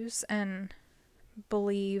values and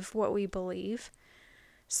believe what we believe.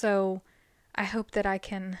 So I hope that I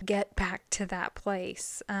can get back to that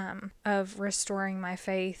place of restoring my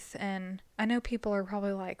faith. And I know people are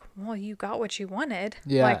probably like, well, you got what you wanted.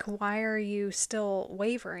 Yeah. Like, why are you still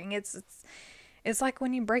wavering? It's like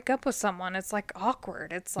when you break up with someone, it's like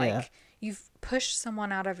awkward. It's like you've pushed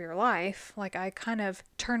someone out of your life. Like, I kind of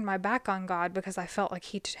turned my back on God because I felt like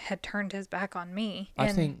he had turned his back on me. I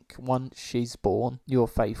think once she's born, your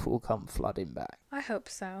faith will come flooding back. I hope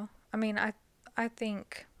so. I mean, I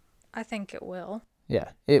think it will.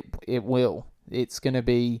 Yeah, it will. It's going to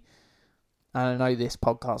be, I know this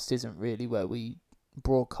podcast isn't really where we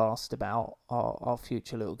broadcast about our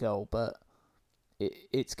future little girl, but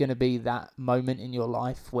it's going to be that moment in your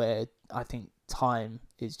life where I think time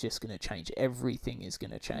is just going to change. Everything is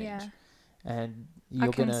going to change. Yeah. And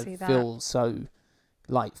you're going to feel so,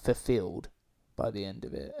 like, fulfilled by the end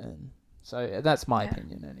of it. And so that's my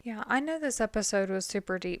opinion. Anyway. Yeah, I know this episode was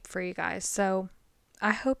super deep for you guys, so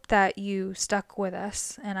I hope that you stuck with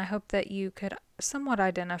us, and I hope that you could somewhat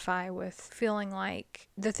identify with feeling like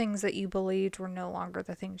the things that you believed were no longer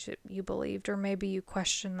the things that you believed, or maybe you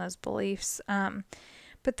question those beliefs.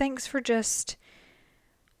 But thanks for just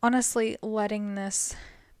honestly letting this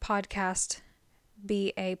podcast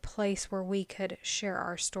be a place where we could share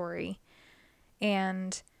our story.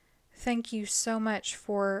 And thank you so much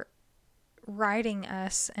for writing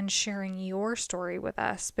us and sharing your story with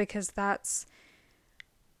us, because that's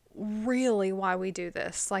really why we do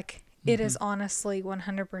this. Like, it is honestly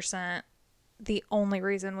 100% the only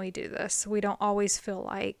reason we do this. We don't always feel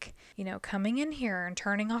like, coming in here and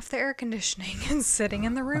turning off the air conditioning and sitting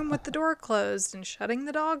in the room with the door closed and shutting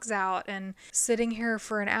the dogs out and sitting here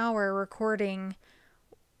for an hour recording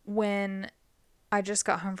when I just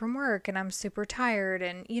got home from work and I'm super tired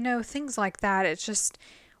and, things like that. It's just,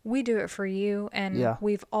 we do it for you, and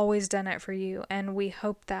we've always done it for you. And we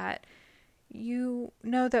hope that you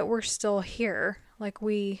know that we're still here. Like,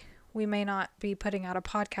 we may not be putting out a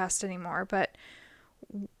podcast anymore, but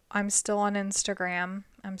I'm still on Instagram.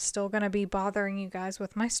 I'm still going to be bothering you guys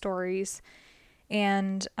with my stories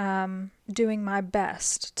and doing my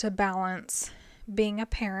best to balance being a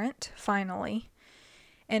parent, finally,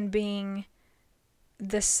 and being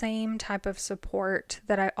the same type of support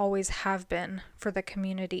that I always have been for the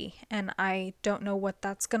community. And I don't know what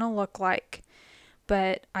that's going to look like,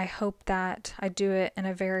 but I hope that I do it in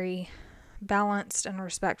a very balanced and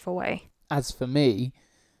respectful way. As for me,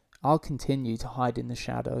 I'll continue to hide in the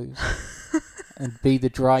shadows and be the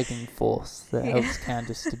driving force that helps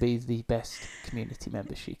Candace to be the best community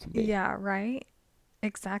member she can be. Yeah, right?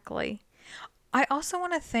 Exactly. I also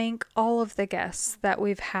want to thank all of the guests that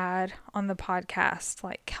we've had on the podcast,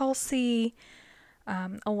 like Kelsey,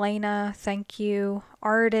 Elena, thank you,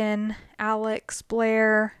 Arden, Alex,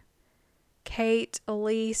 Blair, Kate,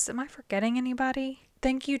 Elise. Am I forgetting anybody?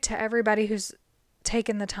 Thank you to everybody who's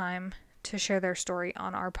taken the time to share their story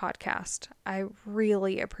on our podcast. I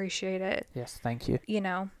really appreciate it. Yes, thank you. You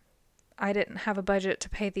know, I didn't have a budget to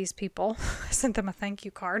pay these people. I sent them a thank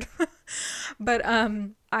you card. But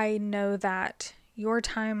I know that your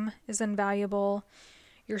time is invaluable.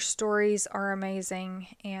 Your stories are amazing.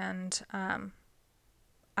 And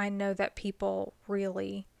I know that people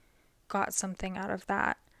really got something out of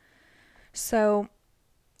that. So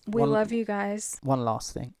we love you guys. One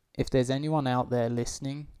last thing. If there's anyone out there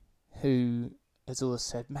listening who has always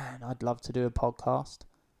said, man, I'd love to do a podcast,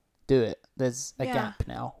 do it. There's a gap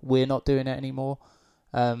now. We're not doing it anymore.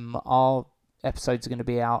 Our episodes are going to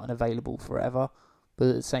be out and available forever. But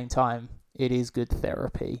at the same time, it is good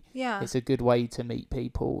therapy. Yeah. It's a good way to meet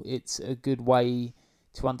people. It's a good way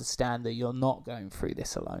to understand that you're not going through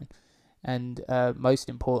this alone. And most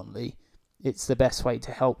importantly, it's the best way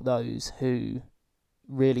to help those who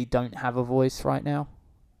really don't have a voice right now.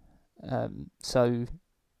 So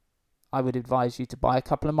I would advise you to buy a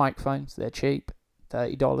couple of microphones. They're cheap,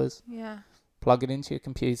 $30. Yeah. Plug it into your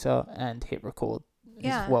computer and hit record.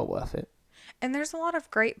 Yeah. It's well worth it. And there's a lot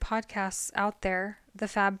of great podcasts out there. The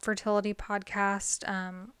Fab Fertility podcast.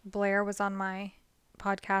 Blair was on my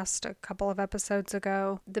podcast a couple of episodes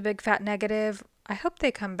ago. The Big Fat Negative. I hope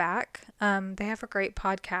they come back. They have a great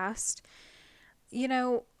podcast. You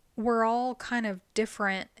know, we're all kind of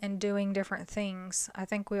different and doing different things. I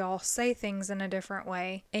think we all say things in a different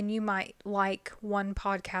way. And you might like one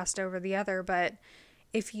podcast over the other, but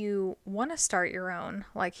if you want to start your own,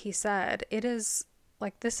 like he said, it is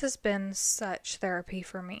like, this has been such therapy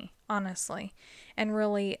for me, honestly, and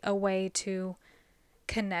really a way to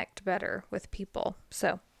connect better with people.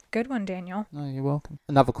 So, good one, Daniel. No, you're welcome.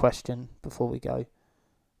 Another question before we go.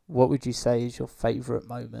 What would you say is your favourite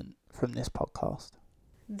moment from this podcast?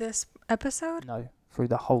 This episode? No, through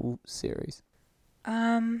the whole series.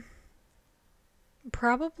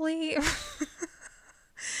 Probably.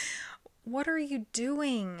 What are you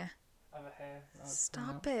doing?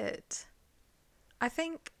 Stop it. I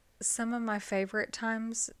think some of my favorite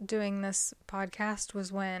times doing this podcast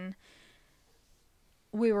was when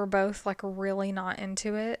we were both like really not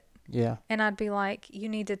into it. Yeah. And I'd be like, you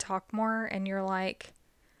need to talk more. And you're like,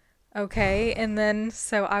 okay. And then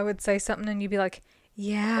so I would say something and you'd be like,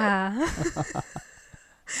 yeah.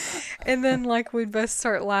 And then like we'd both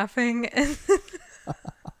start laughing. And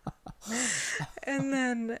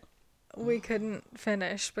then we couldn't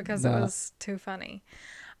finish because it was too funny.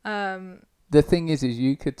 The thing is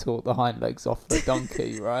you could talk the hind legs off the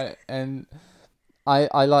donkey, right? And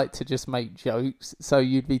I like to just make jokes. So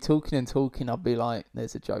you'd be talking and talking. I'd be like,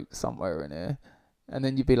 there's a joke somewhere in here. And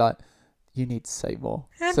then you'd be like, you need to say more.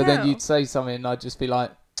 Then you'd say something and I'd just be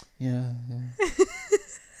like, yeah.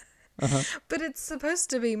 But it's supposed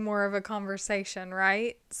to be more of a conversation,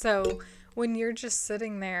 right? So when you're just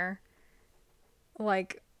sitting there,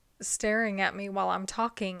 like, staring at me while I'm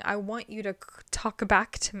talking, I want you to talk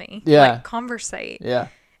back to me. Yeah. Like, conversate. Yeah.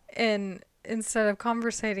 And instead of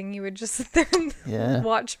conversating, you would just sit there and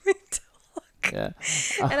watch me talk. Yeah.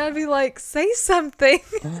 And I'd be like, say something.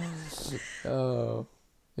 Oh,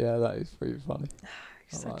 yeah, that is pretty funny.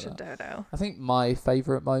 You're such a dodo. I think my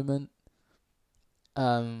favourite moment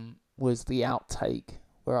was the outtake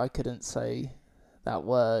where I couldn't say that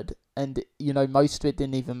word. And, you know, most of it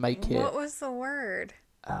didn't even make it. What was the word?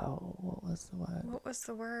 Oh, what was the word? What was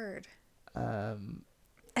the word?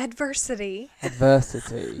 Adversity.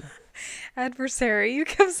 Adversity. Adversary. You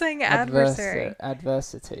kept saying adversary.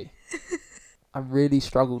 Adversity. I really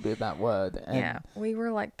struggled with that word. And yeah, we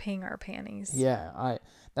were like peeing our panties. Yeah,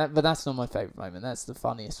 but that's not my favourite moment. That's the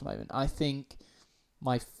funniest moment. I think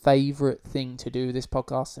my favourite thing to do with this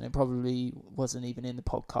podcast, and it probably wasn't even in the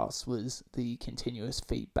podcast, was the continuous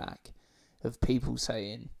feedback of people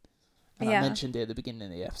saying, and I mentioned it at the beginning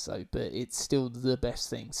of the episode, but it's still the best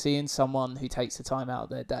thing. Seeing someone who takes the time out of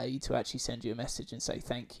their day to actually send you a message and say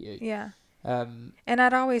thank you. Yeah. And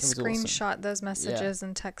I'd always screenshot awesome. Those messages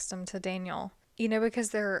and text them to Daniel. You know, because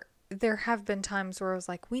there have been times where I was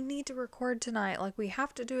like, we need to record tonight. Like, we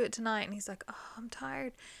have to do it tonight. And he's like, oh, I'm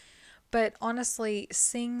tired. But honestly,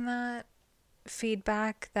 seeing that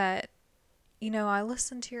feedback that I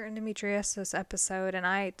listened to your endometriosis episode and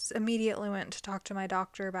I immediately went to talk to my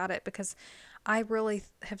doctor about it because I really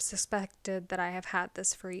have suspected that I have had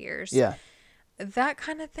this for years. Yeah. That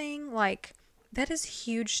kind of thing, like, that is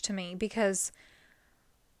huge to me because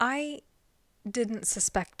I didn't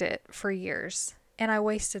suspect it for years and I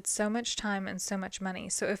wasted so much time and so much money.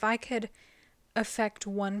 So if I could affect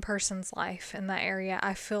one person's life in that area,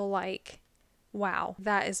 I feel like, wow,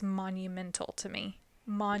 that is monumental to me.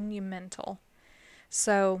 Monumental.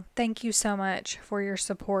 So thank you so much for your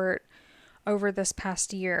support over this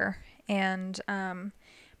past year. And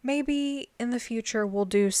maybe in the future we'll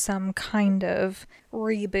do some kind of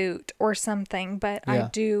reboot or something. But I Yeah.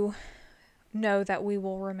 do know that we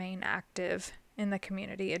will remain active in the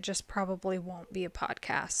community. It just probably won't be a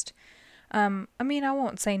podcast. I mean, I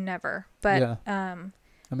won't say never, but Yeah.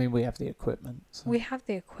 I mean, we have the equipment. So. we have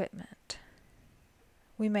the equipment.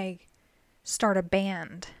 We may start a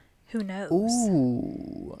band. Who knows?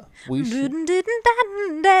 Ooh. We should.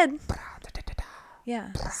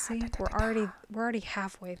 Yeah, see, we're already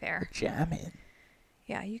halfway there. We're jamming.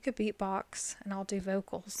 Yeah, you could beatbox and I'll do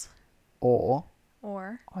vocals.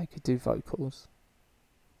 Or I could do vocals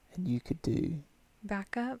and you could do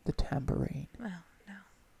backup. the tambourine. Oh, no.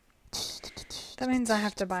 That means I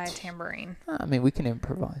have to buy a tambourine. I mean, we can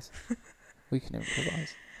improvise.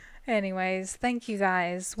 Anyways, thank you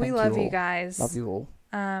guys. We Thank love you you all. guys. Love you all.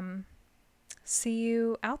 See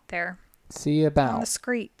you out there. See you about On the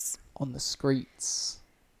streets. On the streets.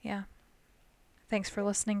 Yeah. Thanks for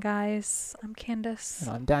listening, guys. I'm Candace. And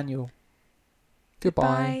I'm Daniel.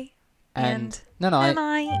 Goodbye. Goodbye. And night.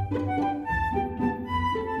 Night.